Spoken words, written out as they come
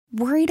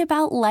Worried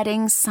about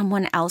letting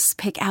someone else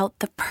pick out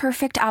the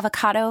perfect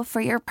avocado for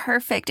your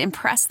perfect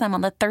impress them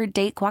on the third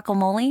date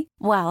guacamole?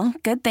 Well,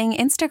 good thing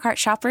Instacart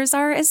shoppers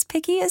are as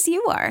picky as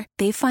you are.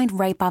 They find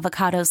ripe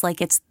avocados like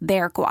it's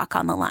their guac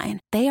on the line.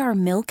 They are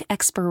milk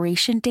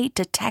expiration date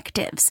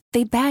detectives.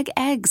 They bag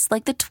eggs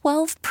like the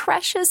 12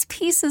 precious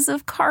pieces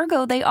of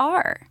cargo they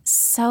are.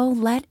 So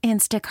let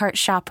Instacart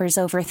shoppers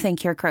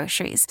overthink your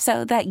groceries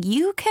so that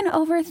you can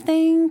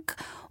overthink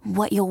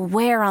what you'll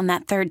wear on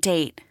that third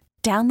date.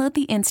 Download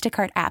the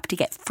Instacart app to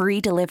get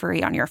free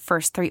delivery on your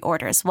first 3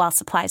 orders while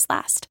supplies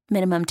last.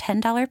 Minimum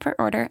 $10 per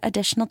order.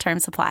 Additional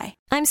terms apply.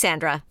 I'm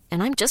Sandra,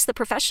 and I'm just the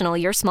professional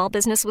your small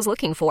business was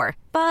looking for.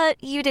 But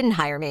you didn't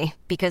hire me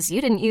because you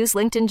didn't use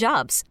LinkedIn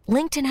Jobs.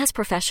 LinkedIn has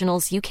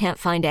professionals you can't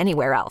find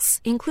anywhere else,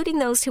 including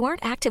those who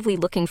aren't actively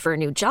looking for a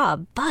new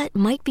job, but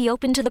might be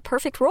open to the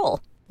perfect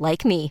role,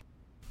 like me.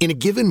 In a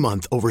given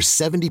month, over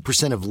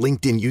 70% of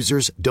LinkedIn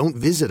users don't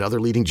visit other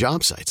leading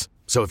job sites.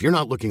 So if you're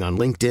not looking on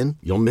LinkedIn,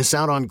 you'll miss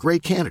out on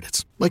great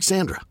candidates like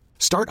Sandra.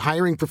 Start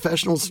hiring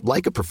professionals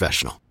like a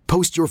professional.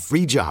 Post your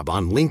free job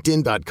on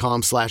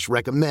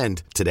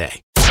linkedin.com/recommend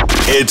today.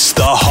 It's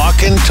the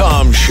Hawk and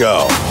Tom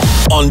Show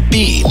on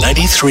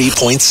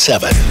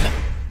B93.7.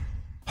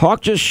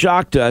 Hawk just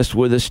shocked us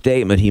with a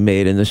statement he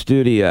made in the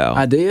studio.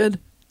 I did?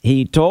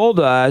 He told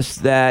us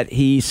that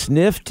he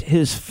sniffed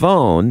his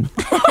phone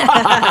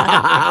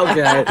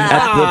at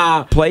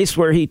the place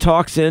where he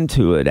talks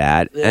into it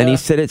at, and he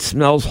said it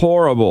smells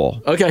horrible.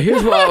 Okay,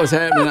 here's what was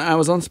happening. I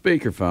was on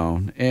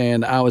speakerphone,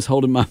 and I was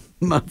holding my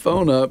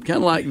phone up kind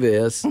of like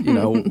this,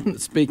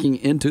 speaking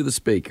into the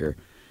speaker.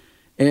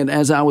 And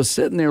as I was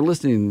sitting there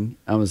listening,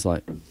 I was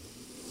like,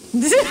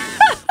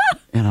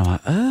 and I'm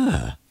like,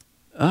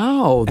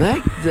 oh,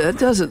 that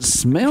doesn't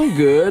smell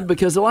good,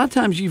 because a lot of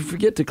times you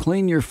forget to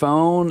clean your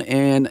phone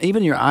and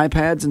even your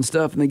iPads and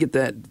stuff, and they get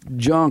that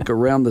junk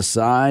around the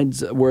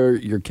sides where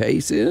your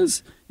case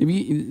is.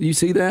 You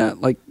see that?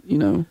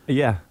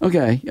 Yeah.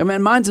 Okay. I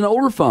mean, mine's an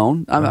older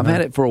phone. I've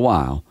had it for a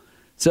while.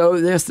 So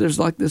there's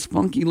like this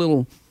funky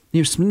little...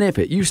 You sniff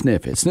it. You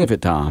sniff it. Sniff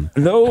it, Tom.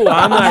 No,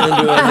 I'm not even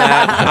doing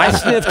that. I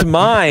sniffed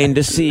mine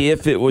to see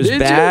if it was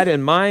bad,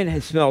 and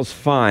mine smells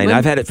fine.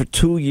 I've had it for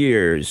 2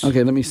 years.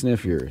 Okay, let me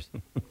sniff yours.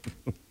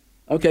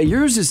 Okay,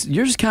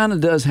 yours kind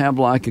of does have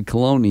like a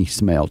cologne-y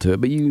smell to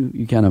it, but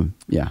you kind of,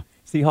 yeah.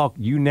 See, Hawk,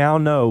 you now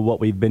know what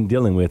we've been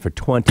dealing with for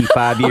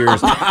 25 years,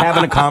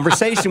 having a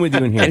conversation with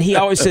you in here. And he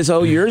always says,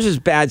 oh, yours is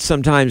bad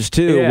sometimes,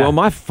 too. Yeah. Well,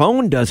 my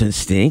phone doesn't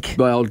stink.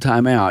 Well,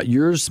 time out.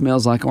 Yours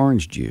smells like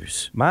orange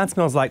juice. Mine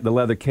smells like the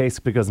leather case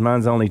because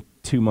mine's only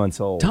 2 months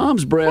old.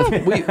 Tom's breath,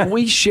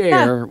 we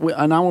share,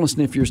 and I want to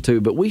sniff yours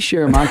too, but we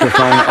share a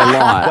microphone a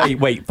lot.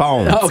 Wait,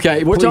 phone.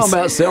 Okay, we're talking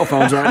about cell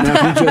phones right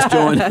now if you just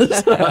joined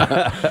us.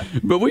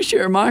 But we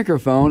share a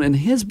microphone, and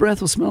his breath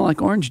will smell like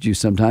orange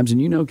juice sometimes,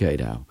 and you know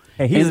Cato.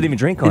 Hey, he doesn't even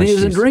drink orange juice. And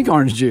he doesn't drink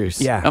orange juice.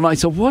 Yeah. I'm like,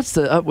 so what's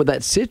up with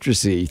that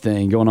citrusy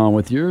thing going on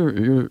with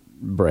your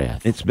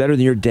breath? It's better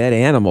than your dead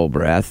animal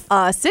breath.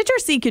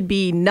 Citrusy could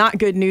be not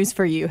good news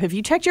for you. Have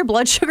you checked your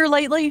blood sugar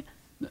lately?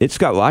 It's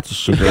got lots of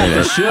sugar in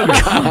it.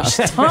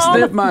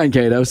 Sniff mine,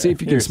 Cato. See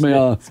if you can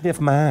smell. Sniff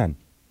mine.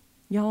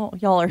 Y'all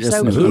are Yes,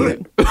 so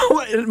sniff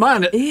cute.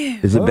 Mine.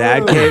 Is it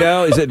bad,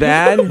 Cato? Is it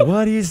bad?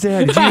 What is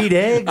that? Did you eat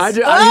eggs?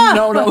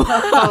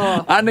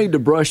 No. I need to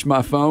brush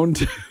my phone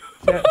too.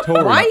 Why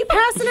are you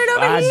passing it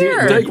over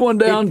here? Take one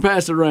down and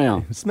pass it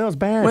around. It smells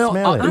bad. Well,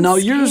 Smell it. no,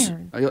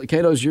 scared.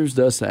 Cato's yours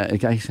does that.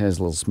 It has a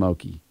little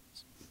smoky.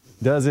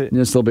 Does it?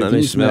 Just a little bit. Let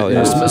me smell it.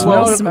 Yeah, Smells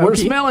we're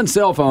smoky. smelling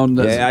cell phone.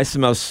 Yeah, I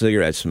smell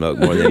cigarette smoke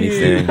more than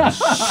anything.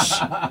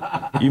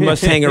 You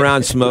must hang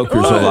around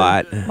smokers a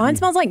lot. Mine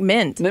smells like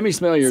mint. Let me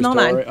smell yours, Smell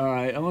Tori. mine. All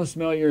right, I want to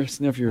smell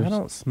sniff yours. I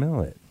don't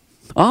smell it.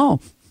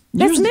 Oh,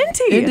 That's yours-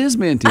 minty. It is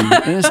minty,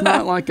 and it's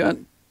not like a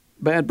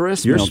bad breath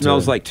smell. Yours to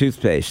smells it. like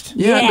toothpaste.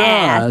 Yeah, it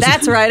does.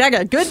 That's right. I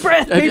got good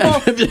breath, people.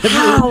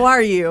 How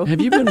are you?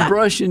 Have you been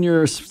brushing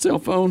your cell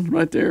phone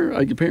right there?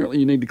 Apparently,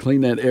 you need to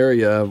clean that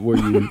area where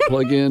you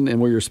plug in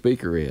and where your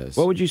speaker is.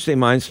 What would you say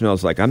mine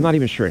smells like? I'm not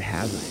even sure it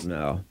has a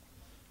smell.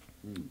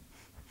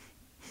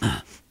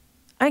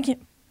 I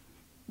can't.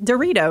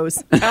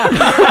 Doritos. But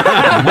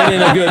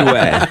in a good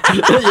way.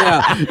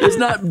 Yeah, it's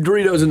not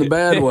Doritos in the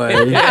bad way.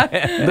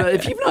 But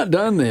if you've not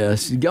done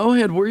this, go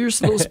ahead where your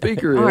little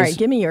speaker is. All right,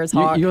 give me yours,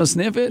 Hawk. You want to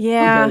sniff it?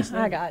 Yeah, Okay, sniff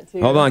I it. got to.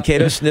 Hold on,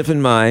 Cato's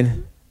sniffing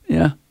mine.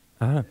 Yeah.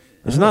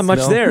 There's not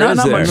much there, Not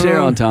is there? much there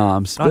on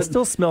Tom's. I but-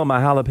 still smell my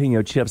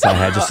jalapeno chips I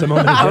had just a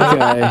moment ago. Okay.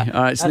 All right,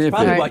 That's sniff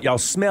probably it. what y'all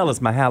smell is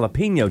my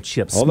jalapeno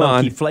chips, Hold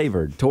smoky on.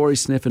 flavored. Tori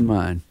sniffing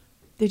mine.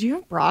 Did you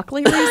have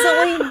broccoli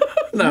recently?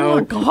 No. Oh,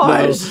 my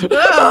gosh. You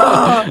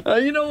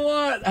know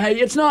what? Hey,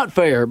 it's not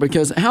fair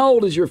because how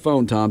old is your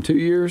phone, Tom? 2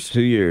 years?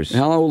 2 years.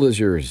 How old is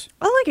yours?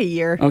 I like a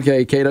year.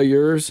 Okay, Cato,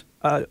 yours?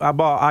 I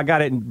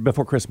got it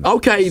before Christmas.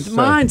 Okay,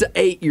 mine's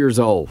 8 years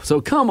old. So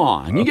come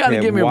on. You got to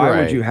Okay, give me a why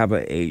break. would you have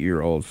an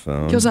 8-year-old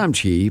phone? Because I'm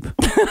cheap.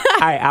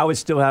 I would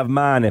still have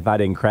mine if I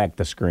didn't crack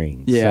the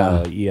screen.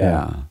 Yeah, So,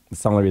 yeah.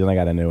 That's the only reason I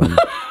got a new one.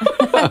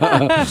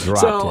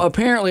 So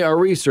apparently our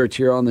research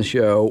here on the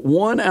show,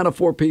 1 out of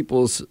 4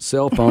 people's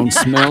cell phone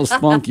smells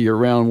funky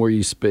around where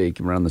you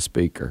speak, around the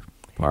speaker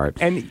part.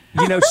 And,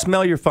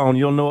 smell your phone.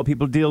 You'll know what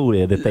people deal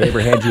with. If they ever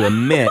had you a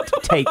mint,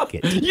 take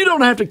it. You don't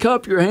have to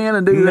cup your hand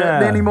and do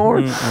that anymore.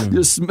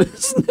 Just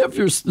sniff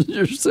your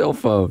cell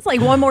phone. It's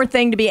like one more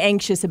thing to be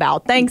anxious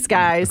about. Thanks,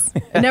 guys.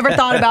 I never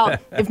thought about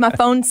if my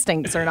phone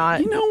stinks or not.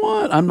 You know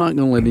what? I'm not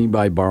going to let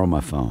anybody borrow my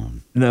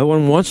phone. No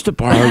one wants to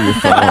borrow your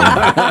phone.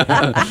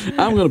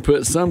 I'm going to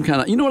put some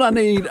kind of. You know what I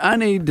need?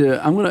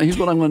 Here's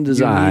what I'm going to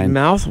design. You need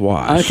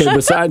mouthwash. Okay.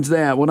 Besides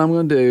that, what I'm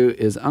going to do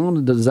is I'm going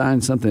to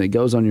design something that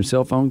goes on your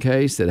cell phone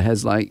case that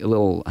has like a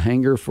little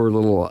hanger for a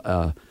little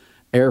a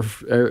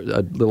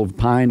little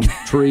pine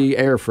tree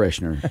air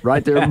freshener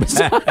right there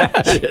beside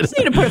it. You just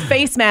need to put a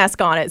face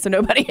mask on it so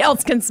nobody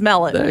else can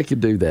smell it. They could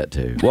do that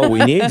too. What we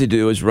need to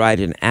do is write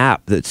an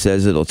app that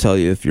says it'll tell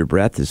you if your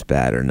breath is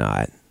bad or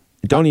not.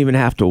 It don't even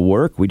have to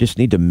work. We just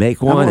need to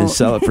make one and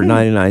sell it for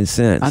 99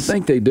 cents. I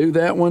think they do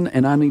that one,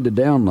 and I need to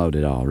download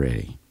it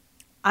already.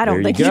 I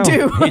don't think you you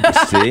do.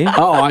 See?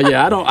 Oh,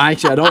 yeah, I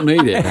don't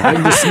need it. I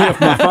can just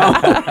sniff my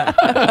phone.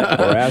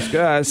 Or ask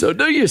us. So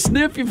do you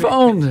sniff your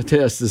phone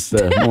test this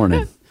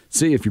morning?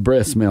 See if your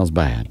breath smells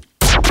bad.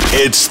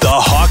 It's the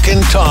Hawk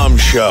and Tom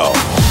Show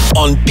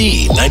on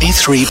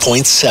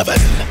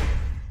B93.7.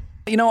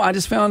 I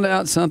just found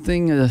out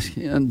something.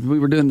 And we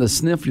were doing the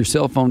Sniff Your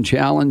Cell Phone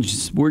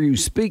Challenge where you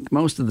speak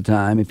most of the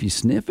time. If you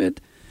sniff it,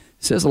 it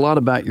says a lot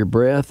about your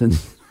breath and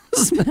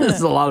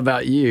says a lot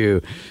about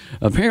you.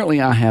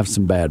 Apparently, I have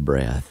some bad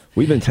breath.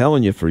 We've been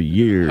telling you for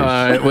years.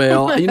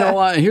 Well, you know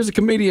what? Here's a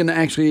comedian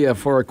actually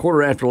for a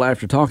quarter after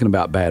laughter talking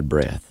about bad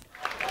breath.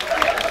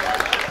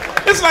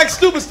 It's like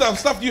stupid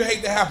stuff you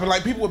hate to happen,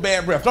 like people with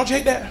bad breath. Don't you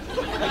hate that?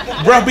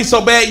 Breath be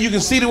so bad you can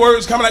see the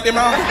words coming out their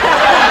mouth.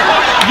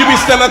 You be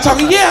standing there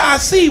talking, yeah, I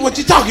see what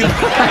you're talking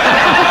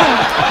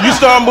about. You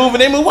start moving,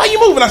 they move. Why you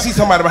moving? I see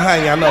somebody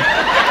behind you, I know.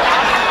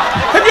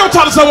 Have you ever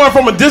talked to someone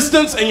from a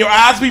distance and your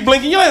eyes be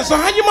blinking? You're like, so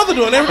how your mother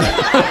doing everything?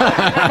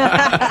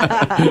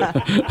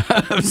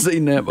 I've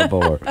seen that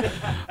before.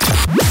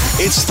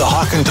 It's the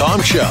Hawk and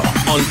Tom Show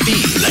on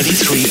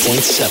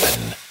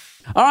B93.7.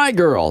 All right,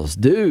 girls,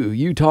 do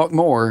you talk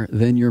more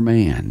than your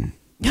man?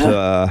 We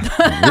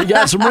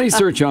got some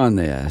research on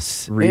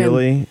this.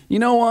 Really? And you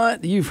know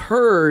what? You've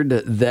heard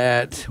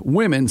that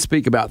women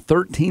speak about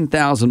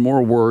 13,000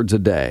 more words a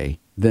day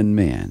than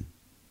men.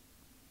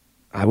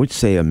 I would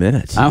say a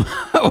minute. I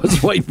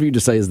was waiting for you to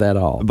say, is that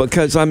all?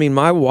 Because,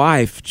 my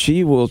wife,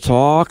 she will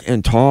talk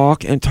and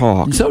talk and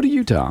talk. So do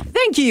you, Tom.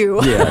 Thank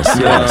you. Yes.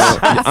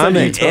 I'm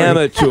an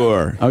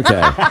amateur.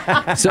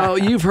 Okay. So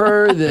you've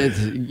heard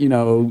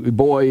that,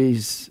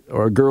 boys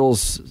or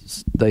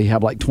girls, they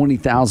have like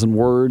 20,000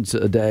 words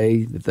a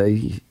day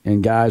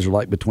and guys are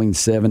like between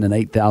 7,000 and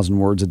 8,000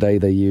 words a day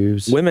they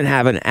use. Women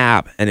have an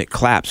app and it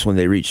claps when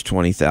they reach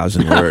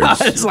 20,000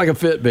 words. It's like a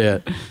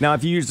Fitbit. Now,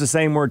 if you use the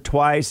same word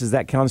twice, does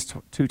that count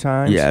 2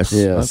 times? Yes.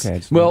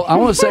 Okay. Well, I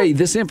want to say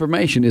this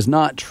information is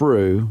not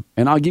true,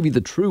 and I'll give you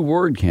the true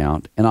word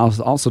count, and I'll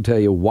also tell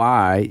you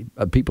why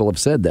people have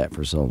said that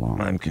for so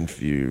long. I'm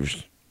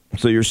confused.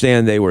 So you're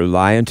saying they were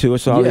lying to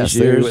us all these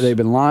years? Yes, they've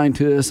been lying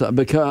to us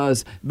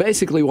because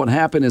basically what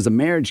happened is a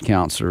marriage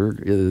counselor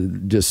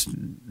just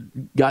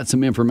got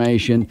some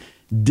information,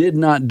 did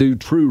not do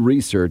true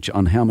research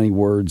on how many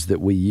words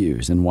that we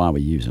use and why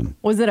we use them.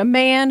 Was it a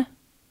man?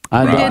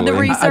 I did the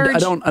research?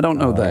 I don't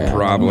know that.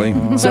 Probably.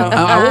 So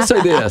I will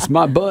say this.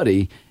 My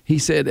buddy, he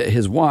said that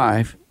his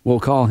wife will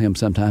call him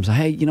sometimes.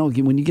 Hey,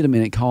 when you get a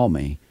minute, call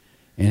me.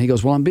 And he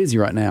goes, well, I'm busy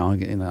right now,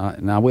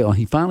 and I will.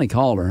 He finally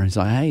called her. He's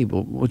like, hey,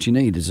 well, what you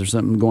need? Is there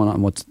something going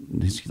on?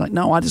 She's like,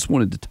 no, I just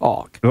wanted to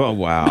talk. Oh,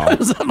 wow.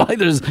 I'm like,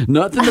 there's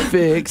nothing to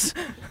fix.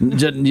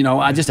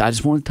 I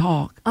just want to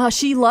talk.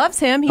 She loves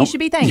him. He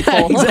should be thankful.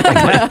 Yeah,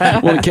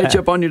 exactly. Want to catch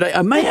up on your day.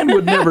 A man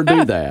would never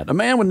do that. A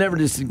man would never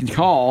just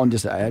call and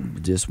I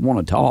just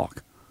want to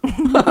talk.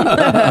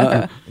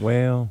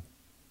 Well...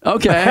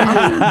 Okay.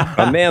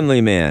 A manly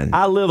man.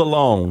 I live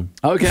alone.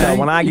 Okay. So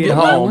when I You get get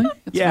home, lonely?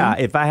 That's fine.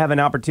 if I have an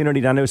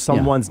opportunity, I know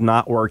someone's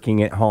not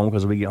working at home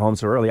because we get home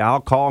so early,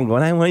 I'll call and go,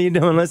 hey, what are you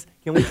doing?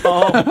 Can we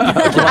call?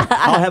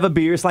 I'll have a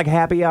beer. It's like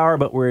happy hour,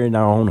 but we're in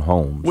our own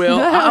homes. Well,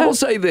 I will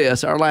say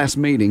this. Our last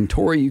meeting,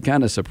 Tori, you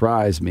kind of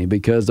surprised me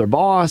because their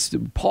boss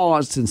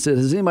paused and said,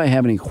 does anybody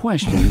have any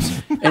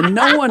questions? And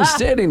no one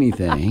said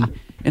anything.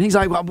 And he's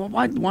like, well,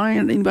 why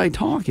isn't anybody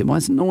talking? Why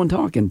isn't no one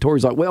talking?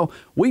 Tori's like, well,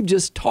 we've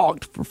just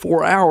talked for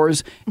 4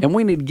 hours, and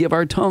we need to give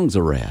our tongues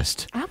a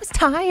rest. I was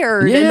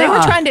tired. Yeah. And they were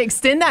trying to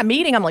extend that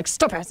meeting. I'm like,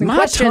 stop asking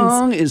questions. My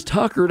tongue is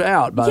tuckered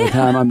out by the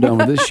time I'm done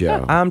with this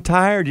show. I'm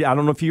tired. I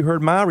don't know if you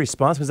heard my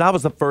response because I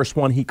was the first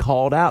one he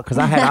called out because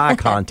I had eye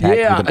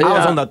contact with him. I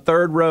was on the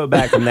third row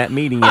back from that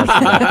meeting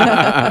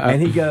yesterday.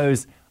 And he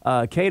goes,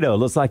 Cato,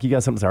 looks like you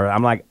got something.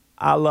 I'm like,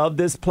 I love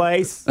this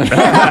place.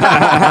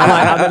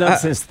 I've been up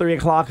since 3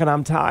 o'clock and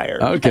I'm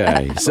tired.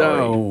 Okay,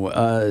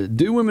 so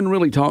do women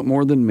really talk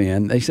more than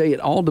men? They say it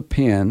all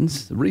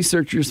depends. The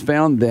researchers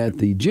found that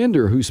the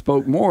gender who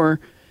spoke more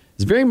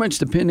It's very much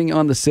depending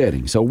on the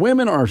setting. So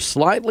women are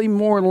slightly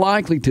more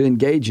likely to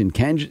engage in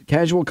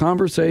casual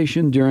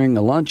conversation during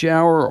a lunch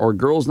hour or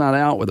girls' night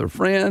out with their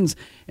friends,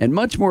 and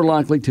much more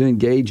likely to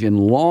engage in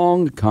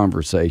long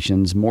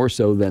conversations more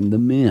so than the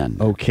men.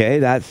 Okay,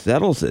 that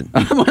settles it.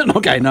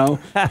 Okay, no.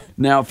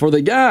 Now, for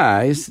the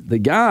guys,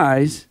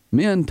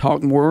 men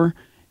talk more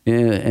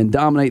and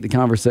dominate the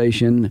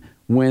conversation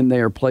when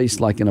they are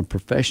placed like in a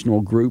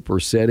professional group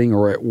or setting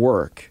or at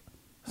work.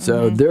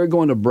 So they're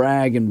going to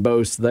brag and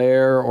boast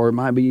there, or it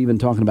might be even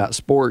talking about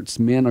sports.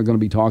 Men are going to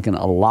be talking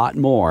a lot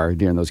more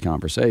during those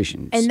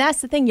conversations. And that's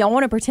the thing. Y'all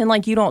want to pretend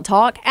like you don't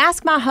talk?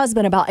 Ask my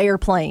husband about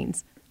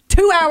airplanes.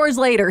 2 hours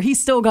later,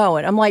 he's still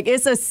going. I'm like,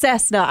 it's a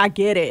Cessna. I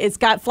get it. It's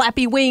got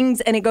flappy wings,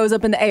 and it goes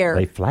up in the air.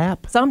 They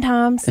flap.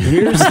 Sometimes.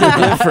 Here's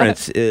the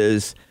difference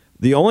is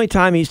the only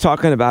time he's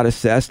talking about a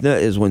Cessna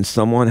is when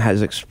someone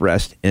has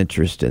expressed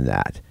interest in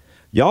that.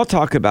 Y'all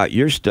talk about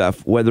your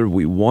stuff whether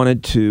we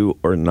wanted to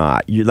or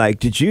not. You're like,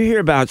 did you hear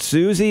about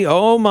Susie?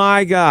 Oh,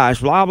 my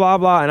gosh, blah, blah,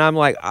 blah. And I'm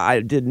like,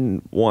 I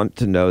didn't want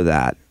to know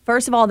that.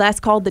 First of all,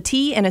 that's called the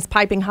tea, and it's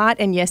piping hot,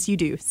 and yes, you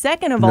do.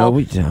 Second of all, no,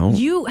 we don't.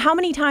 How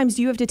many times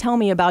do you have to tell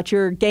me about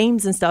your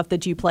games and stuff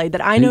that you played that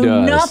I know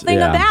nothing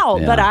about,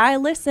 but I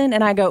listen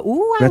and I go,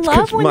 ooh, I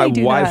love when they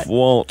do that. My wife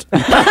won't. He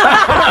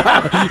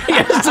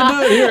has to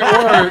do it here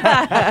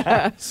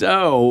at work.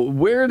 So,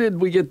 where did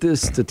we get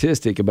this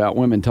statistic about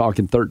women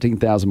talking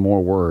 13,000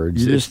 more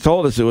words? You just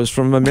told us it was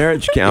from a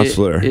marriage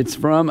counselor. It's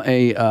from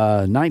a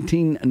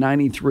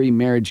 1993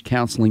 marriage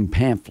counseling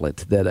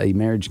pamphlet that a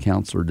marriage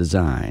counselor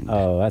designed.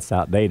 Oh, that's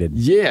outdated.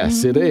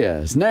 Yes, it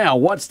is. Now,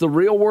 what's the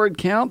real word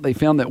count? They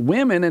found that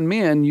women and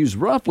men use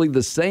roughly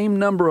the same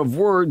number of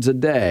words a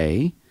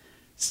day,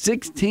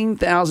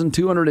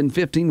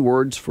 16,215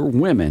 words for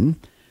women,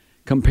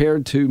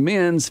 compared to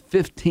men's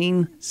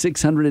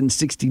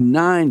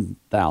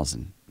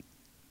 15,669,000.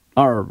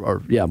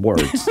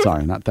 Words.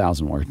 Sorry, not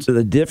 1,000 words. So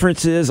the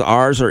difference is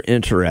ours are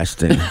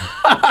interesting.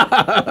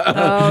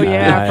 Oh,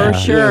 yeah, for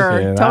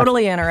sure. Yeah,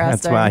 totally interesting.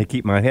 That's why I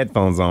keep my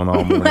headphones on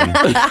all morning.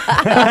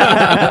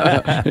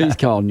 He's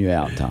calling you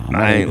out, Tom.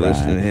 I ain't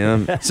listening to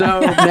him.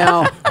 So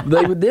now,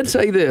 they did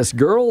say this.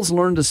 Girls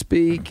learn to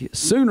speak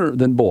sooner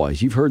than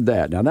boys. You've heard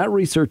that. Now, that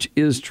research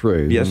is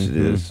true. Yes, it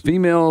is.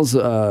 Females,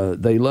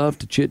 they love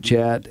to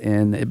chit-chat,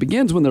 and it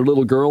begins when they're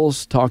little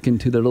girls talking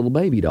to their little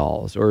baby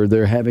dolls, or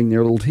they're having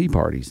their little tea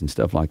parties and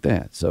stuff like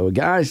that. So a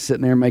guy's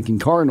sitting there making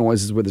car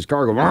noises with his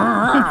car going,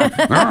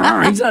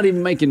 he's not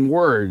even making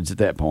words at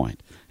that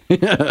point.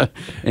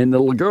 And the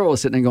little girl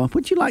is sitting there going,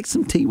 would you like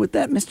some tea with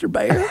that, Mr.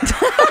 Bear?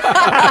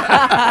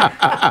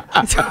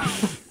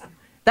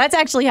 That's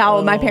actually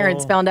how my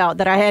parents found out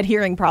that I had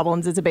hearing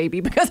problems as a baby,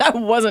 because I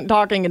wasn't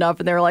talking enough,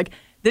 and they were like,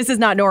 this is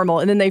not normal.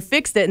 And then they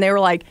fixed it, and they were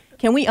like,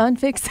 can we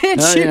unfix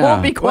it? She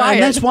won't be quiet. Well,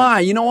 and that's why,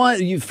 you know what?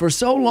 For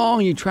so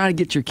long, you try to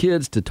get your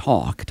kids to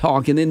talk,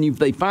 and then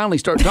they finally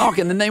start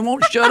talking, and they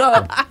won't shut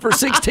up for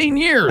 16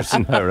 years.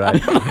 All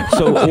right.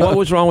 So what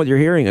was wrong with your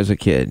hearing as a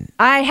kid?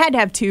 I had to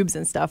have tubes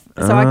and stuff,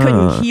 so I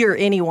couldn't hear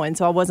anyone,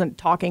 so I wasn't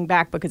talking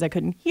back because I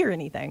couldn't hear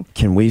anything.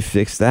 Can we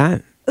fix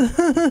that?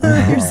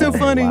 You're so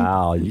funny.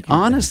 Wow.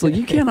 Honestly,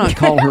 you cannot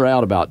call her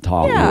out about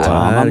talking, Yeah. Tom.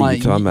 I'm What are like,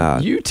 you talking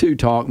about? you two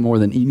talk more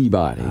than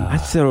anybody. I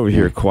sit over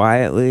here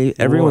quietly.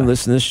 Everyone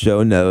listening to this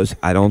show knows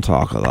I don't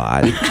talk a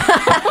lot.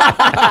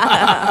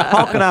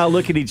 Hawk and I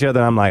look at each other,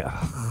 and I'm like,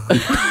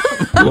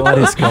 what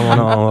is going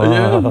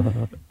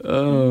on?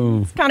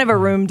 It's kind of a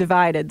room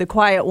divided. The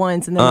quiet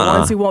ones and then the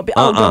ones who won't be.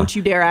 Oh, don't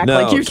you dare act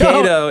No, like you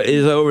don't. Cato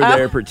is over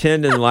there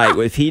pretending like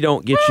if he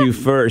don't get you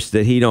first,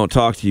 that he don't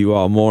talk to you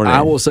all morning.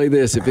 I will say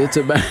this: if it's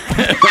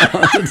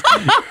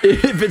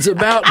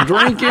about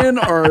drinking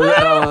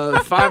or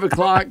 5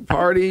 o'clock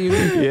party,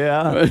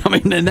 Yeah. I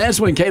mean, and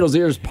that's when Cato's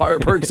ears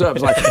perks up.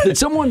 It's like, did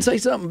someone say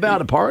something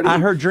about a party? I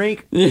heard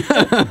drink.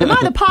 Am I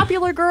the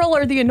popular girl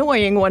or the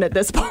annoying one at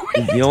this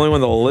point? the only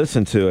one that will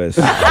listen to us.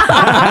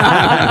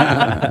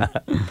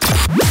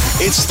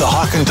 It's the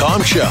Hawk and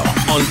Tom Show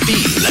on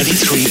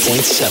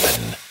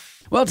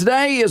B93.7. Well,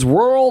 today is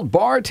World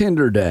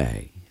Bartender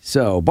Day.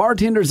 So,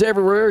 bartenders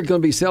everywhere are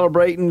going to be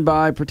celebrating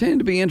by pretending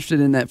to be interested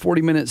in that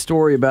 40-minute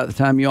story about the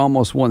time you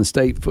almost won the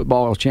state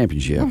football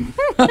championship.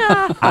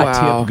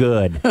 I tip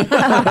good.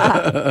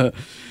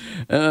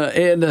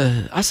 And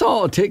I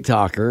saw a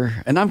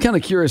TikToker, and I'm kind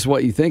of curious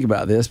what you think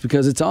about this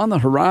because it's on the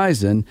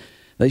horizon.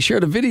 They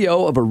shared a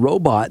video of a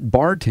robot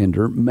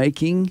bartender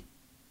making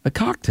a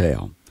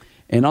cocktail.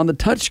 And on the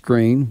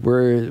touchscreen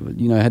where,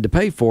 I had to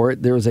pay for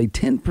it, there was a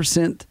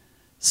 10%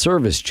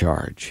 service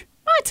charge.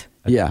 What?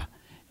 Yeah.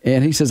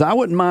 And he says, I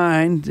wouldn't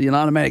mind an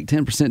automatic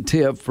 10%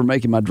 tip for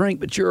making my drink,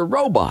 but you're a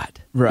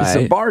robot. Right. It's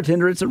a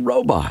bartender. It's a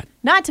robot.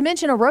 Not to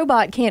mention a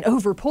robot can't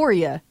overpour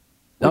you,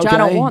 which Okay. I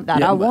don't want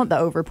that. Yeah, I want the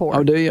overpour.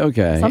 Oh, do you?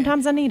 Okay.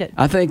 Sometimes I need it.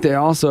 I think they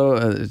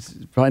also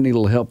probably need a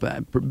little help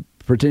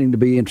pretending to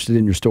be interested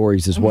in your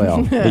stories as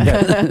well.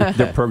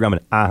 They're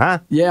programming. Yeah.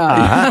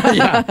 Yeah.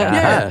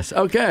 Yes.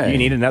 Okay. You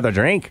need another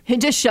drink? It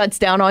just shuts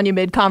down on you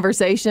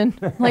mid-conversation.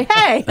 Like,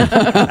 hey.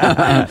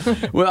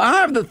 Well, I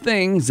have the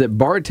things that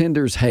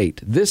bartenders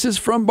hate. This is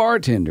from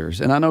bartenders.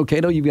 And I know,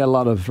 Cato, you've got a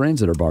lot of friends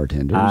that are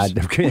bartenders. I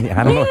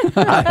don't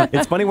know.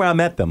 It's funny where I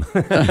met them.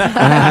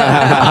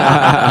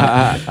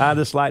 I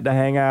just like to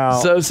hang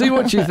out. So see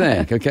what you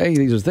think, okay?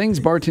 These are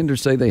things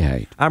bartenders say they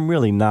hate. I'm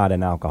really not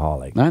an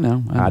alcoholic. I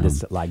know. I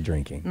just like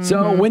drinking.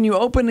 So when you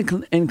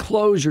open and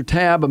close your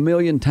tab a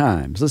million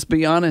times, let's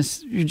be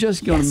honest, you're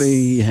just going to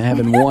be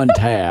having one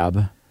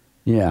tab.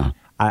 Yeah.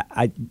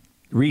 I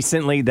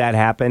recently that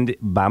happened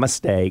by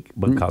mistake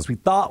because we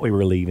thought we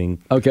were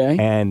leaving. Okay.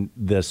 And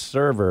the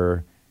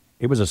server,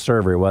 it was a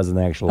server, it wasn't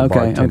an actual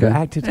bartender.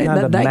 Acted Hey,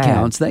 kind of that mad.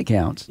 counts. That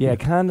counts. Yeah,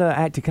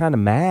 acted kind of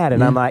mad.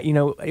 And I'm like,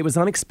 it was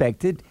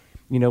unexpected.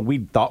 We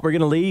thought we were going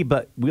to leave,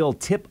 but we'll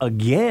tip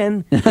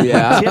again.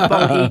 Yeah. Tip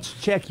on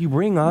each check you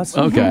bring us.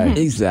 Okay.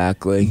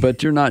 Exactly.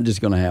 But you're not just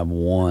going to have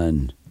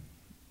one,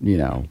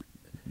 a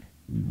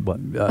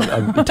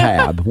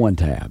tab, one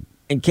tab.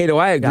 And Cato,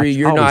 I agree.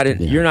 That's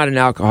You're not an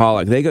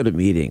alcoholic. They go to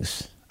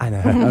meetings. I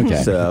know.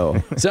 Okay.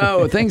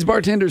 So Things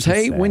bartenders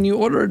hate: when you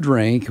order a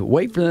drink,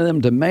 wait for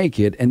them to make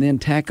it and then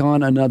tack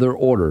on another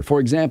order. For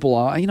example,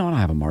 I don't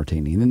have a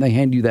martini. And then they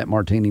hand you that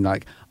martini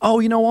like, oh,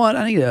 you know what?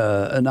 I need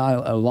a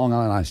Long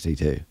Island iced tea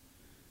too.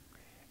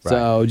 Right.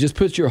 So just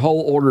put your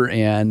whole order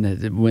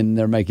in when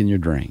they're making your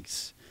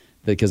drinks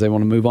because they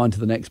want to move on to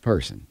the next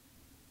person.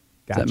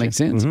 Does that make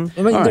sense? Mm-hmm.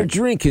 I mean, All they're right.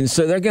 drinking,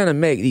 so they're going to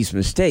make these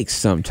mistakes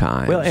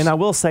sometimes. Well, and I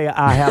will say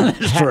I have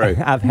true.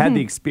 I've had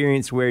the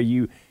experience where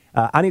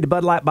I need a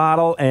Bud Light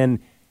bottle, and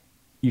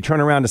you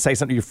turn around to say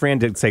something to your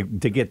friend to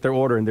get their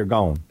order, and they're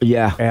gone.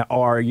 Yeah.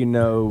 Or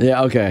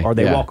Yeah, okay. Or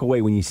they Yeah. walk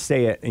away when you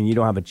say it, and you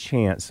don't have a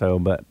chance. So,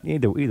 but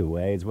either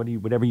way, it's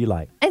whatever you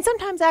like. And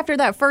sometimes after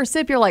that first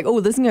sip, you're like,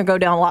 oh, this is going to go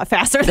down a lot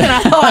faster than I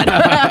thought.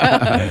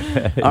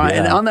 All right,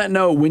 and on that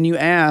note, when you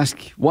ask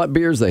what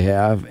beers they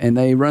have, and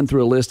they run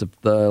through a list of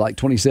the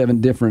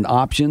 27 different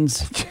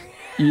options,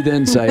 you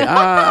then say,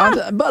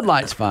 Bud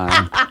Light's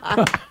fine.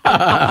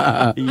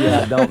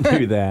 Yeah, don't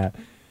do that.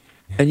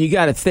 And you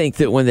got to think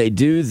that when they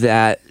do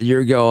that,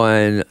 you're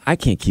going, I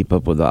can't keep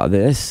up with all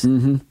this.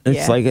 Mm-hmm.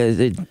 It's like,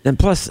 and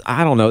plus,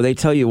 I don't know, they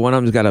tell you one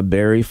of them's got a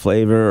berry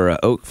flavor or an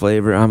oak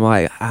flavor. I'm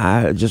like,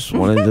 I just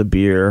wanted the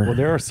beer. Well,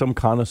 there are some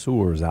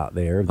connoisseurs out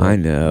there that I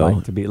know.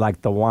 like to be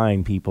like the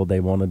wine people. They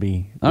want to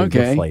be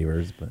the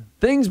flavors. But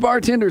Things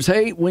bartenders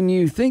hate: when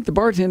you think the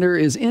bartender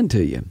is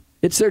into you.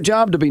 It's their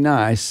job to be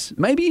nice,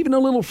 maybe even a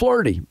little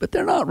flirty, but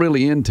they're not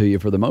really into you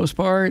for the most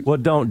part. well,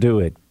 don't do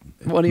it.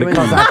 What do you mean?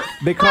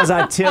 Because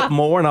I tip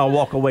more and I'll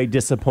walk away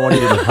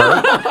disappointed and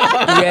hurt.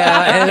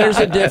 Yeah, and there's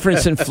a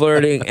difference in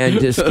flirting and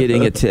just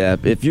getting a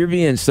tip. If you're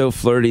being so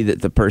flirty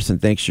that the person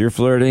thinks you're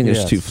flirting,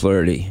 it's Yes. too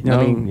flirty. I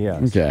mean,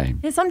 yes. Okay.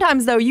 And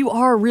sometimes, though, you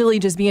are really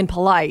just being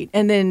polite,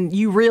 and then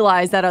you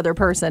realize that other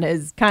person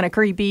is kind of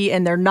creepy,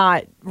 and they're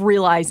not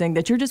realizing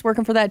that you're just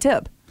working for that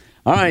tip.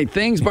 All right,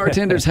 things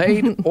bartenders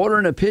hate: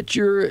 ordering a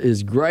pitcher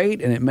is great,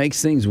 and it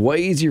makes things way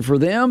easier for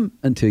them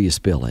until you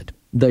spill it.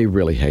 They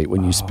really hate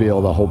when you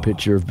spill the whole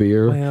pitcher of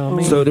beer.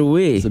 Well, So do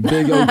we. It's a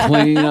big old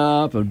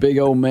cleanup, a big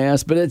old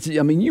mess. But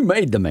you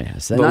made the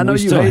mess. And But I know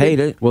we you still hate hate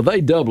it. Well, they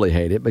doubly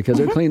hate it because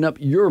they're cleaning up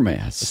your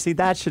mess. See,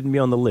 that shouldn't be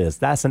on the list.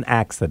 That's an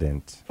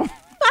accident.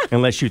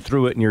 Unless you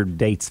threw it in your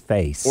date's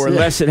face. Or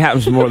unless it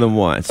happens more than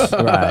once.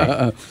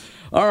 right.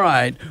 All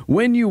right.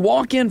 When you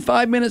walk in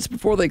 5 minutes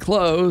before they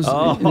close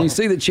and you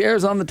see the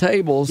chairs on the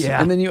tables,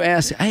 Yeah. and then you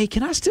ask, hey,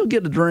 can I still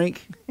get a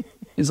drink?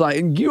 It's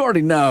like, you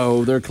already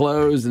know they're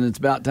closed and it's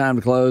about time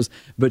to close,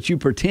 but you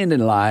pretending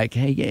like,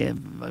 hey, yeah,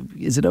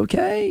 is it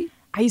okay?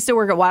 I used to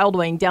work at Wild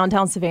Wing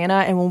downtown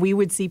Savannah, and when we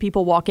would see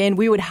people walk in,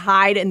 we would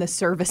hide in the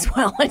service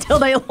well until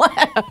they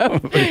left.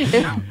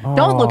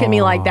 Don't look at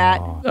me like that.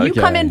 You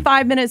come in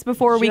 5 minutes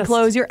before we Just-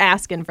 close, you're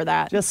asking for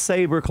that. Just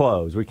say we're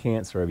closed. We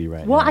can't serve you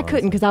right now. Well, I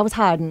couldn't because I was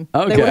hiding.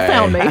 Okay. They would have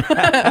found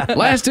me.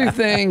 Last two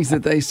things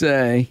that they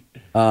say.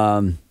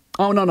 No,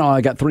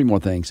 I got three more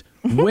things.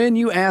 When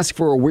you ask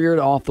for a weird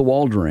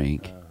off-the-wall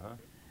drink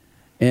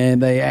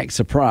and they act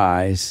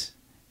surprised,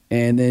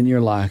 and then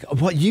you're like,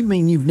 what, you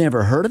mean you've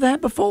never heard of that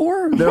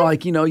before? They're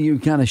like, you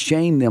kind of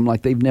shame them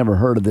like they've never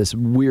heard of this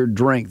weird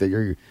drink that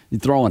you're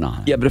throwing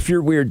on. Yeah, but if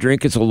your weird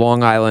drink is a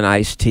Long Island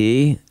iced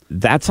tea,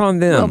 that's on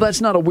them. Well,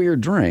 that's not a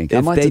weird drink.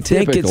 if they think it's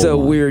a typical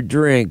one. weird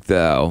drink,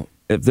 though,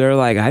 if they're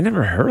like, I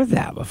never heard of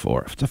that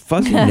before. It's a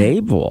fuzzy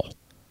navel.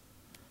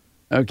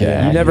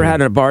 Okay. You never had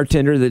a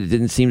bartender that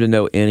didn't seem to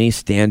know any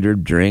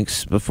standard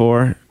drinks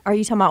before? Are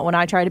you talking about when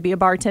I try to be a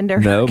bartender?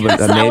 No, but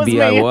 'Cause that maybe was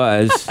me. I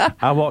was.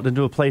 I walked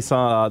into a place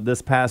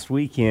this past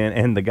weekend,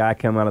 and the guy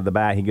came out of the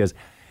back. He goes,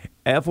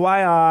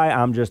 FYI,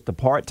 I'm just a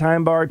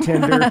part-time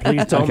bartender.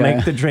 Please don't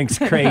make the drinks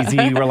crazy.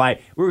 We're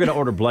going to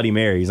order Bloody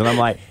Marys. And I'm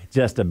like,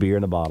 just a beer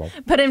in a bottle.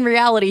 But in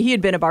reality, he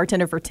had been a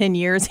bartender for 10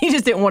 years. He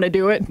just didn't want to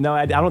do it. No,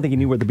 I don't think he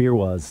knew where the beer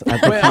was. I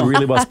think he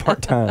really was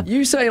part-time.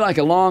 You say like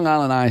a Long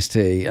Island iced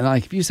tea, and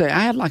like if you say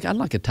I'd like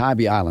a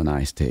Tybee Island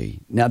iced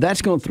tea. Now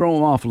that's going to throw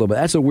him off a little bit.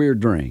 That's a weird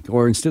drink.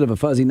 Or instead of a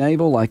fuzzy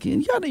navel, like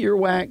you got an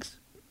earwax.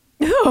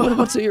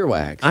 What's the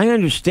earwax? I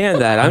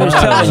understand that. I'm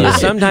just telling you,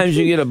 sometimes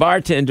you get a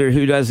bartender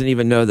who doesn't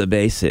even know the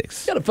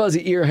basics. Got a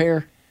fuzzy ear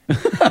hair. Ew.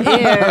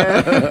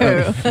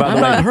 I've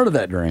not heard of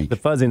that drink. The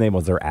fuzzy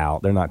navels are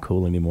out. They're not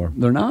cool anymore.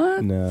 They're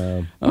not?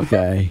 No.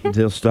 Okay.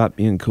 They'll stop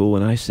being cool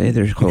when I say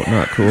they're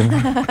not cool.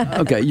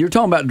 Okay, you're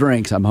talking about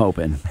drinks, I'm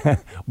hoping.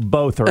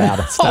 Both are out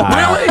of style.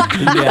 Oh, really?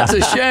 Yeah. That's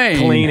a shame.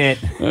 Clean it.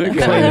 Okay.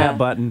 Clean that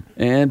button.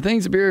 And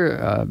things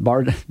beer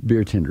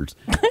tenders.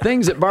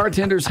 Things that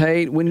bartenders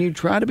hate when you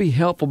try to be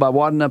helpful by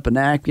wadding up a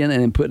napkin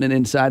and then putting it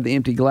inside the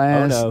empty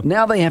glass. Oh, no.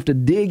 Now they have to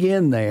dig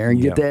in there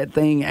and get that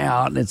thing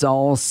out, and it's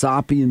all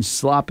soppy and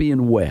sloppy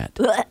and wet.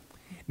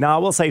 Now, I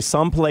will say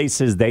some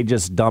places they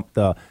just dump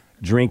the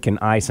drink and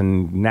ice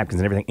and napkins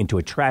and everything into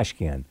a trash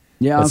can.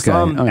 Yeah, but okay.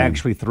 some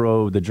actually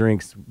throw the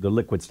drinks, the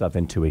liquid stuff,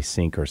 into a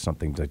sink or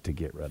something to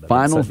get rid of it.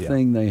 Final So, yeah.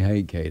 thing they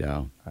hate,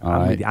 Cato. All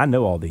right. I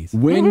know all these.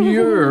 When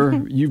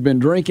you've been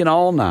drinking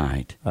all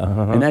night,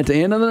 and at the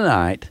end of the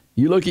night,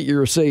 you look at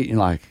your receipt and you're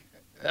like,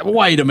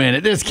 wait a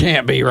minute, this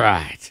can't be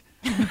right.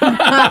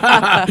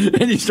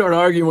 And you start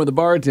arguing with the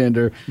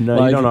bartender. No,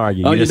 like, you don't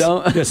argue. Oh, you you just,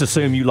 don't? just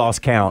assume you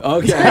lost count.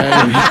 Okay.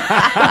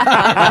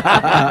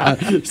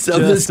 So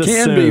this Just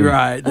can be assume.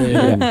 right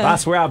then. I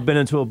swear I've been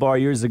into a bar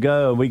years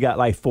ago and we got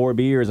like 4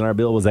 beers and our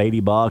bill was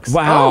 $80.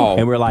 Wow.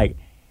 And we're like,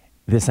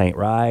 this ain't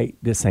right.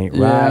 This ain't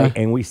Yeah. right.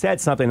 And we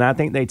said something, and I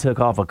think they took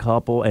off a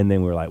couple, and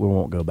then we were like, we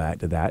won't go back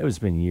to that. It's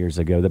been years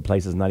ago. The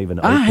place is not even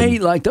open. I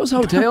hate like those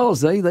hotels.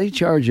 They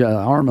charge an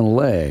arm and a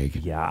leg.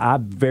 Yeah, I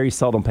very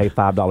seldom pay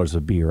 $5 a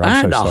beer. I I'm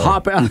had so to sorry.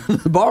 hop out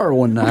of the bar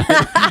one night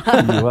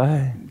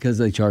What? because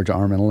they charge an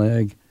arm and a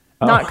leg.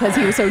 Not because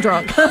he was so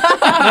drunk.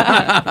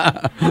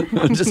 I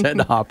just had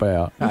to hop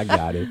out. I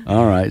got it.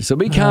 All right, so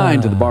be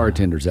kind to the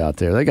bartenders out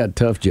there. They got a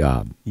tough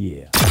job.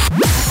 Yeah.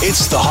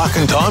 It's the Hawk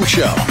and Tom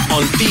Show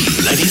on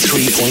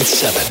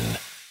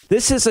B93.7.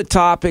 This is a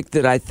topic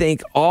that I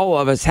think all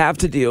of us have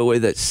to deal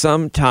with at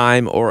some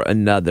time or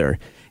another.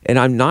 And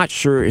I'm not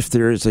sure if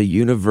there is a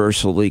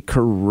universally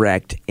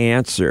correct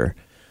answer.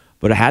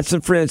 But I had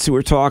some friends who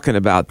were talking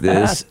about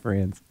this.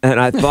 Friends. And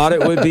I thought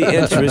it would be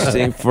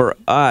interesting for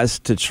us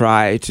to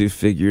try to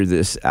figure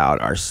this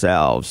out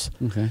ourselves.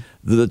 Okay.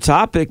 The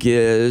topic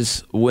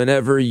is,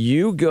 whenever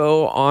you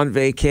go on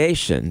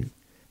vacation,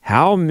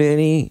 how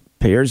many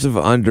pairs of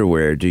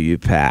underwear do you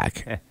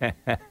pack?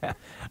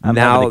 I'm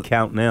having to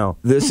count now.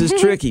 This is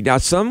tricky. Now,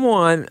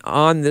 someone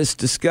on this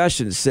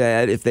discussion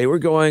said if they were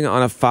going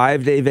on a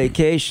 5-day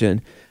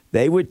vacation,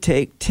 they would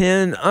take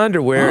 10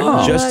 underwear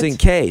just in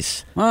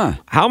case. Huh.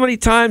 How many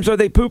times are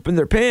they pooping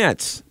their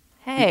pants?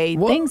 Hey,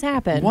 things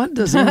happen. What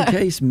does in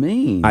case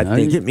mean? I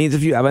think it means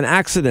if you have an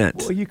accident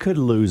Well, you could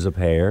lose a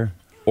pair.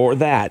 or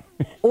that.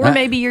 Or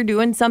maybe you're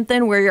doing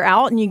something where you're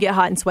out and you get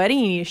hot and sweaty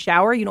and you need a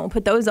shower. You don't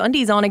put those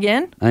undies on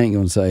again. I ain't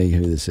going to say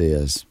who this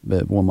is,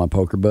 but one of my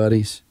poker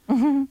buddies,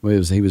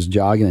 he was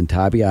jogging in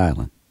Tybee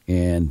Island,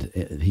 and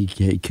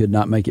he could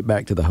not make it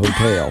back to the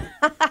hotel.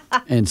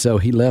 And so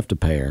he left a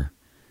pair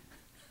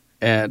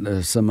at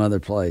some other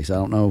place. I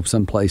don't know,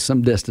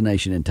 some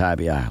destination in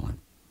Tybee Island.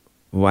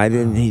 Why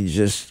didn't he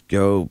just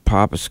go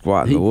pop a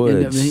squat in the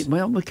woods?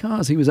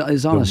 Because he was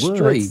on a woods?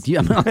 street.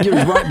 Yeah, he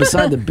was right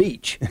beside the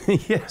beach.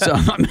 Yeah. So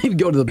I maybe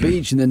go to the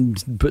beach and then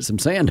put some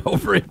sand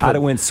over it. I'd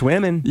have went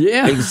swimming.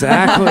 Yeah.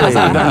 Exactly. I've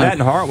done that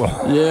in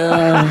Hartwell.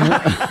 Yeah.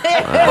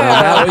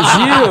 That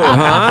was you,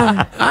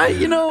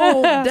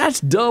 huh? That's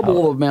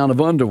double amount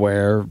of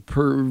underwear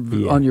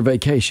on your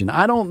vacation.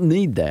 I don't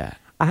need that.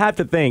 I have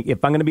to think,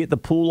 if I'm going to be at the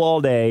pool all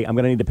day, I'm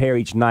going to need a pair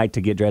each night to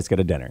get dressed, go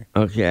to dinner.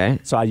 Okay.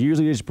 So I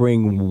usually just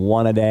bring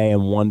one a day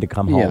and one to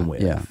come home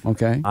with. Yeah,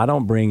 okay. I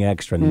don't bring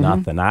extra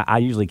nothing. I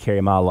usually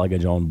carry my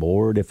luggage on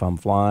board if I'm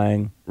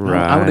flying.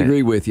 Right. I would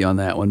agree with you on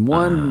that one.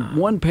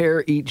 One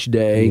pair each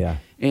day. Yeah.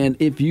 And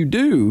if you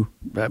do,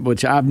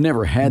 which I've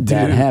never had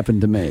that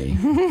happen to me.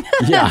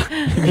 Yeah.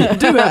 If you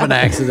do have an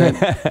accident,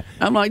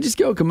 I'm like, just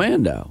go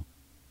commando.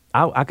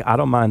 I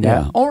don't mind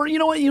Yeah. that. Or you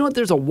know what?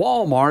 There's a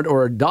Walmart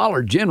or a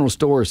Dollar General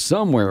store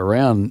somewhere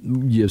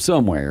around you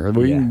somewhere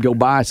where you can go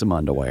buy some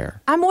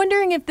underwear. I'm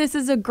wondering if this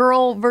is a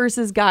girl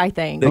versus guy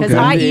thing. Because could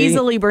I be.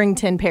 easily bring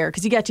 10 pair.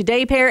 Because you got your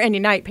day pair and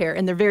your night pair,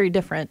 and they're very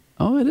different.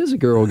 Oh, it is a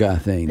girl guy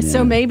thing. So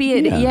then. maybe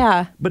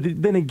yeah. But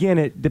then again,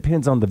 it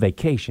depends on the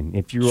vacation.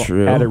 If you're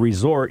True. at a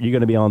resort, you're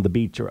going to be on the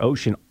beach or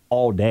ocean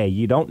all day.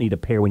 You don't need a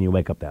pair when you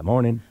wake up that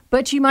morning.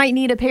 But you might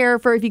need a pair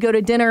for if you go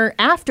to dinner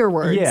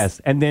afterwards.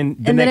 Yes, and then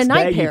the And then next a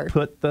night day pair. you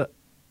put the...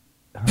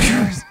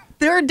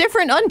 There are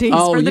different undies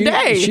for the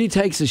day. She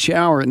takes a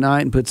shower at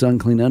night and puts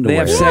unclean They underwear.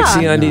 have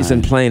sexy undies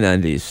and plain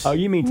undies. Oh,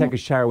 you mean take a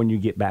shower when you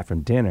get back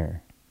from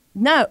dinner?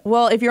 No.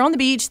 Well, if you're on the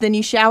beach, then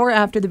you shower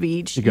after the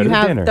beach. You go to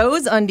have dinner.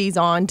 those undies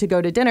on to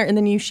go to dinner, and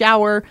then you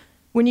shower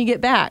when you get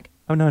back.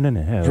 Oh, no.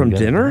 From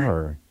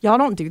dinner? Y'all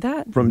don't do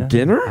that? From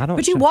dinner? I don't.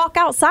 But you walk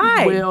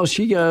outside. Well,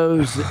 she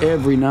goes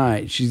every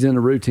night. She's in a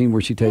routine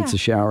where she takes a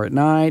shower at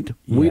night.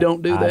 We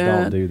don't do that. I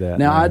don't do that,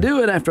 Now, no. I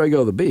do it after I go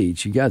to the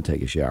beach. You got to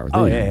take a shower.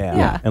 Oh, then.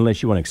 yeah.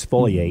 Unless you want to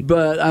exfoliate.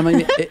 But, I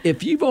mean,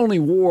 if you've only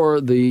wore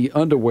the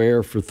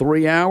underwear for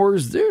 3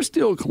 hours, they're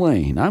still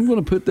clean. I'm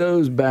going to put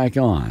those back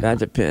on. That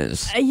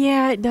depends.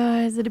 Yeah, it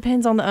does. It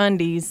depends on the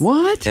undies.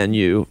 What? And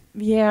you.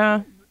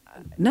 Yeah.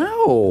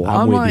 No.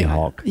 I'm with like, you,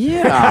 Hawk.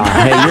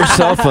 Yeah. Hey, your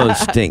cell phone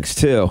stinks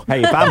too.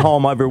 Hey, if I'm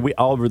home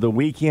over the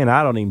weekend,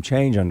 I don't even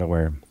change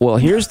underwear. Well,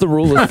 here's the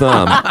rule of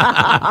thumb,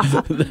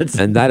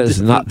 and that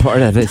is not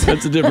part of it.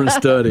 That's a different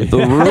study. The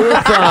rule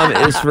of thumb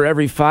is for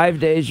every 5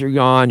 days you're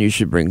gone, you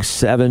should bring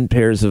 7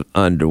 pairs of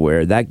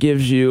underwear. That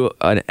gives you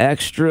an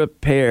extra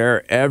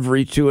pair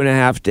every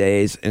 2.5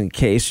 days in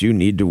case you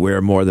need to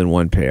wear more than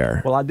one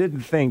pair. Well, I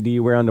didn't think, do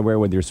you wear underwear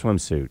with your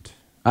swimsuit?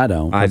 I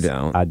don't. I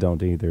don't. I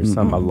don't either.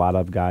 A lot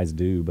of guys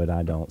do, but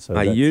I don't. So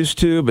I used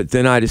to, but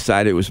then I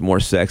decided it was more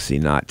sexy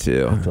not I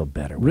to. feel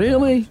better. with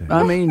Really? that.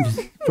 I mean,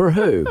 for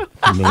who?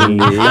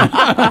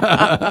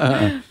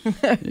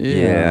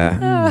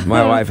 Yeah.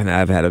 My wife and I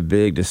have had a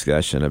big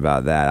discussion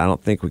about that. I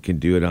don't think we can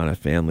do it on a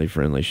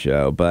family-friendly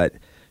show, but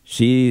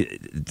she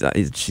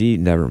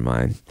never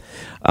mind.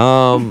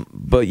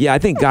 But yeah, I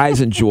think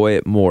guys enjoy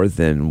it more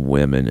than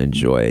women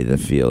enjoy the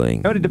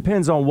feeling. It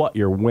depends on what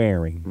you're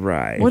wearing.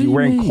 Right. What If do you're you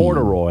wearing mean?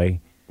 corduroy,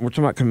 We're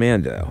talking about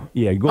commando.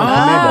 yeah, you're going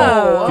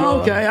commando. Oh,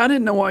 okay. I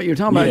didn't know what you're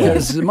talking about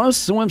because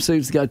most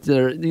swimsuits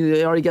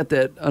they already got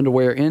that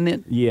underwear in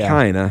it. Yeah.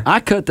 Kinda. I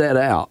cut that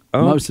out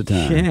most of the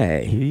time.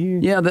 Okay.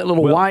 Yeah, that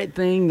little Well, white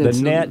thing. the That's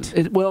net,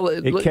 It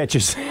It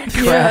catches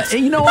Yeah,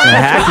 you know what? A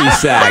hacky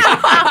sack.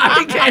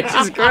 It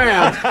catches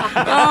crabs.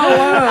 Oh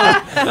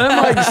wow! I'm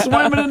like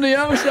swimming in the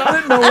ocean. I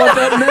didn't know what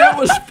that net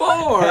was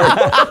for.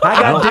 I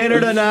got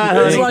dinner tonight,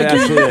 It's honey. like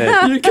that's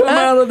it. you come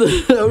out of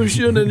the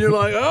ocean and you're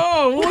like,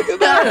 oh, look at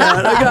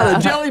that! I got a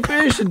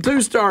jellyfish and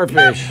 2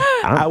 starfish.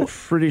 I'm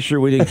pretty sure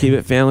we didn't keep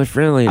it family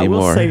friendly I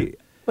anymore. will say,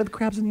 with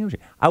crabs in the ocean.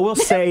 I will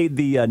say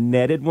the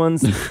netted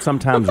ones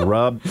sometimes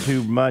rub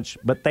too much,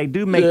 but they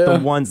do make the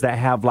ones that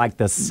have like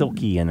the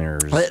silky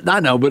inners. I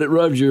know, but it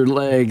rubs your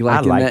leg like,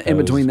 I like in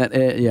those. between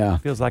that. Yeah.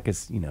 Feels like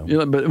it's, you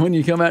know. But when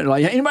you come out, you're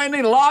like, anybody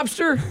need a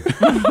lobster?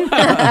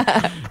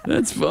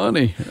 That's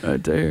funny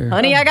right there.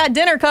 Honey, I got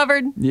dinner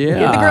covered. Yeah.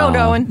 Get the grill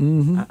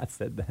going. I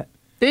said that.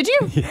 Did you?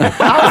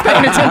 I was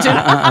paying attention.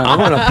 I'm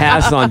going to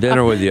pass on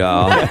dinner with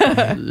y'all.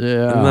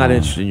 Yeah. I'm not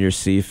interested in your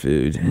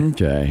seafood.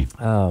 Okay.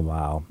 Oh,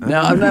 wow.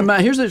 Now,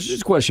 here's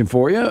a question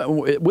for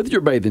you. With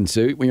your bathing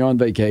suit, when you're on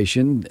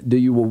vacation, do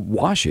you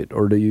wash it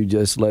or do you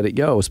just let it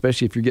go,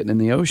 especially if you're getting in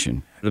the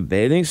ocean? The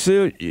bathing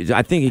suit,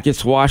 I think it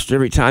gets washed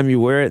every time you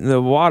wear it in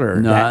the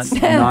water. Not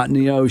in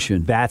the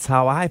ocean. That's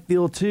how I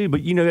feel too.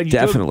 But you know, you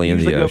Definitely in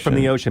the usually go from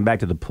ocean. the ocean back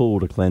to the pool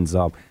to cleanse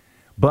off.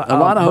 But A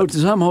lot of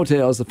some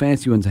hotels, the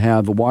fancy ones,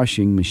 have a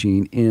washing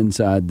machine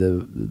inside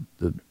the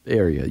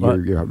area,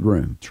 your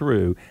room.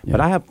 True. But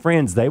I have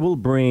friends, they will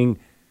bring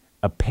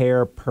a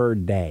pair per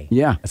day.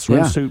 Yeah, A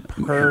swimsuit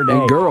per day.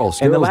 And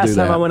girls And the do last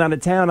time that. I went out of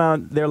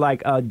town, they're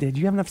like, did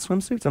you have enough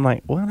swimsuits? I'm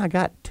like, well, I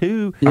got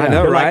 2. I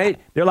know, They're right?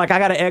 They're like, I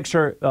got an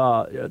extra.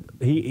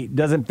 He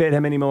doesn't fit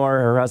him anymore,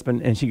 her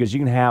husband. And she goes, you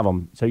can have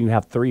them. So you can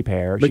have 3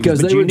 pairs. She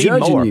Because goes, "But they you were need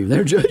judging more." you.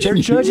 They're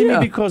judging you, me yeah.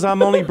 because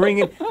I'm only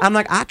bringing. I'm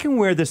like, I can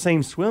wear the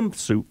same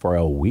swimsuit for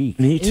a week.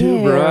 Me too,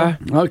 Yeah.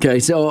 bruh. Okay,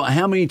 so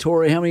how many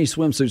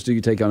swimsuits do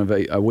you take on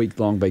a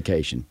week-long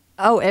vacation?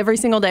 Oh, every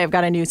single day I've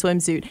got a new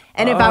swimsuit.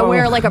 And if I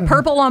wear like a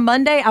purple on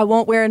Monday, I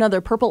won't wear another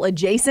purple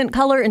adjacent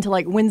color until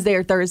like Wednesday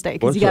or Thursday.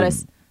 Because you got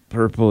to,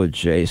 purple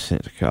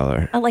adjacent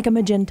color. like a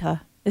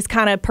magenta. It's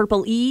kind of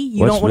purple-y. You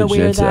What's don't want to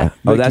wear magenta?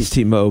 that. Oh, that's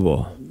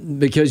T-Mobile.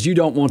 Because you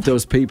don't want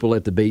those people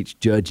at the beach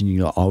judging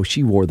you. Oh,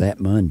 she wore that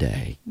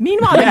Monday.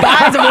 Meanwhile, the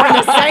guys are wearing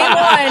the same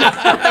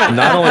one.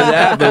 Not only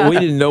that, but we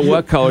didn't know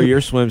what color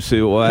your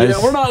swimsuit was.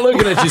 Yeah, we're not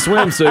looking at your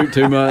swimsuit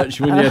too much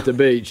when you're at the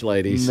beach,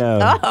 ladies.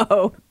 No.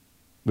 Oh.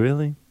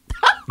 Really?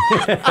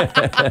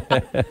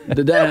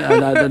 Did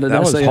I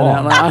was say it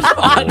out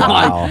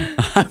Wow.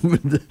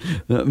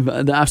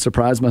 loud? I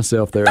surprised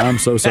myself there. I'm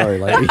so sorry,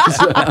 ladies.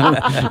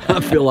 I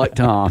feel like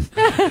Tom.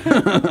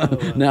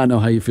 Now I know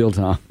how you feel,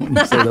 Tom. When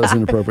you say those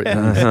inappropriate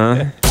things.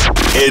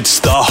 It's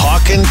the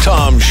Hawk and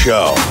Tom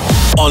Show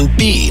on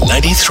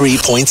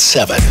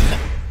B93.7.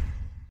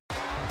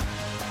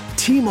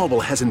 T-Mobile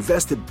has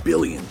invested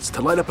billions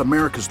to light up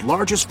America's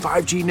largest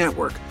 5G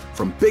network,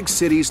 from big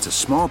cities to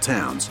small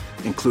towns,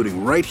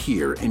 including right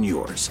here in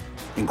yours.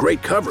 And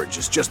great coverage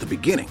is just the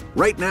beginning.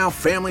 Right now,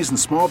 families and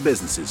small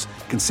businesses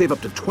can save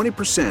up to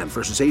 20%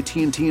 versus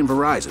AT&T and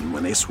Verizon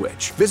when they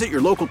switch. Visit your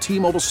local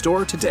T-Mobile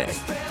store today.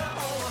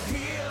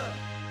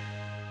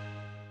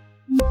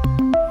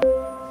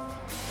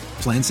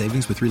 Plan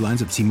savings with 3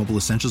 lines of T-Mobile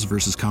Essentials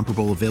versus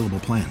comparable available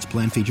plans.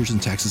 Plan features and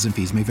taxes and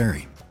fees may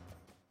vary.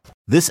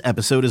 This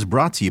episode is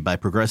brought to you by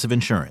Progressive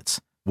Insurance.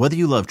 Whether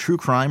you love true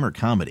crime or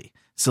comedy,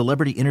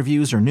 celebrity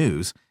interviews or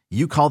news,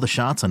 You call the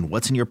shots on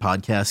what's in your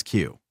podcast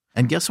queue.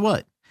 And guess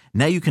what?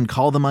 Now you can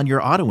call them on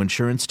your auto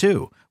insurance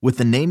too with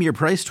the Name Your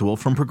Price tool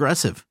from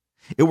Progressive.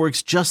 It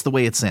works just the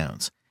way it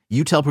sounds.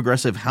 You tell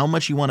Progressive how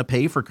much you want to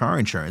pay for car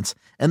insurance,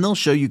 and they'll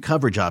show you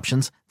coverage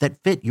options that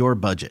fit your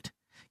budget.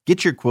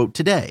 Get your quote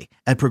today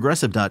at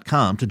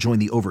Progressive.com to join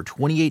the over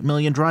 28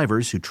 million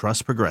drivers who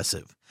trust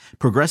Progressive.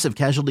 Progressive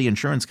Casualty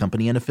Insurance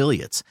Company and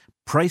Affiliates.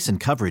 Price and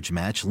coverage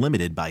match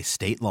limited by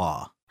state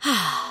law.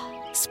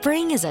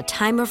 Spring is a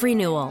time of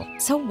renewal,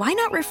 so why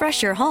not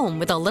refresh your home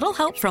with a little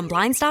help from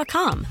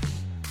Blinds.com?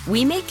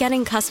 We make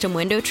getting custom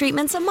window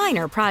treatments a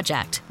minor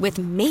project with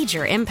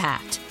major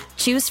impact.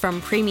 Choose from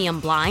premium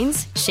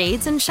blinds,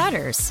 shades, and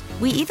shutters.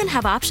 We even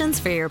have options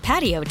for your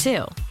patio,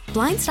 too.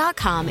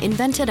 Blinds.com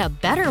invented a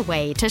better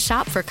way to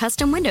shop for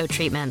custom window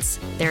treatments.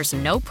 There's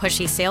no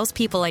pushy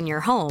salespeople in your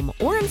home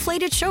or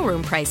inflated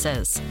showroom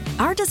prices.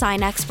 Our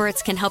design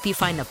experts can help you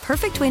find the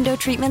perfect window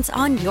treatments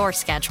on your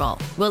schedule.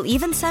 We'll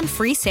even send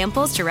free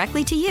samples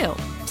directly to you.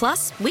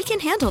 Plus, we can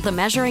handle the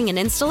measuring and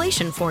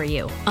installation for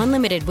you.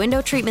 Unlimited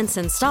window treatments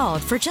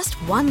installed for just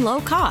one low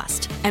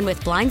cost. And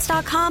with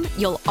Blinds.com,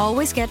 you'll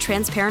always get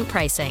transparent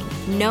pricing.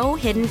 No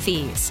hidden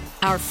fees.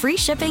 Our free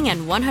shipping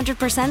and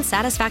 100%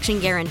 satisfaction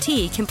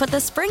guarantee can put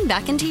the spring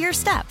back into your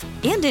step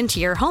and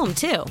into your home,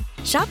 too.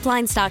 Shop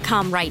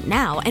Blinds.com right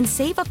now and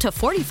save up to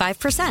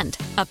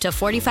 45%. Up to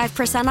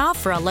 45% off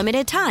for a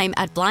limited time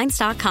at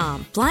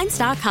Blinds.com.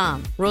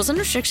 Blinds.com. Rules and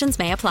restrictions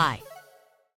may apply.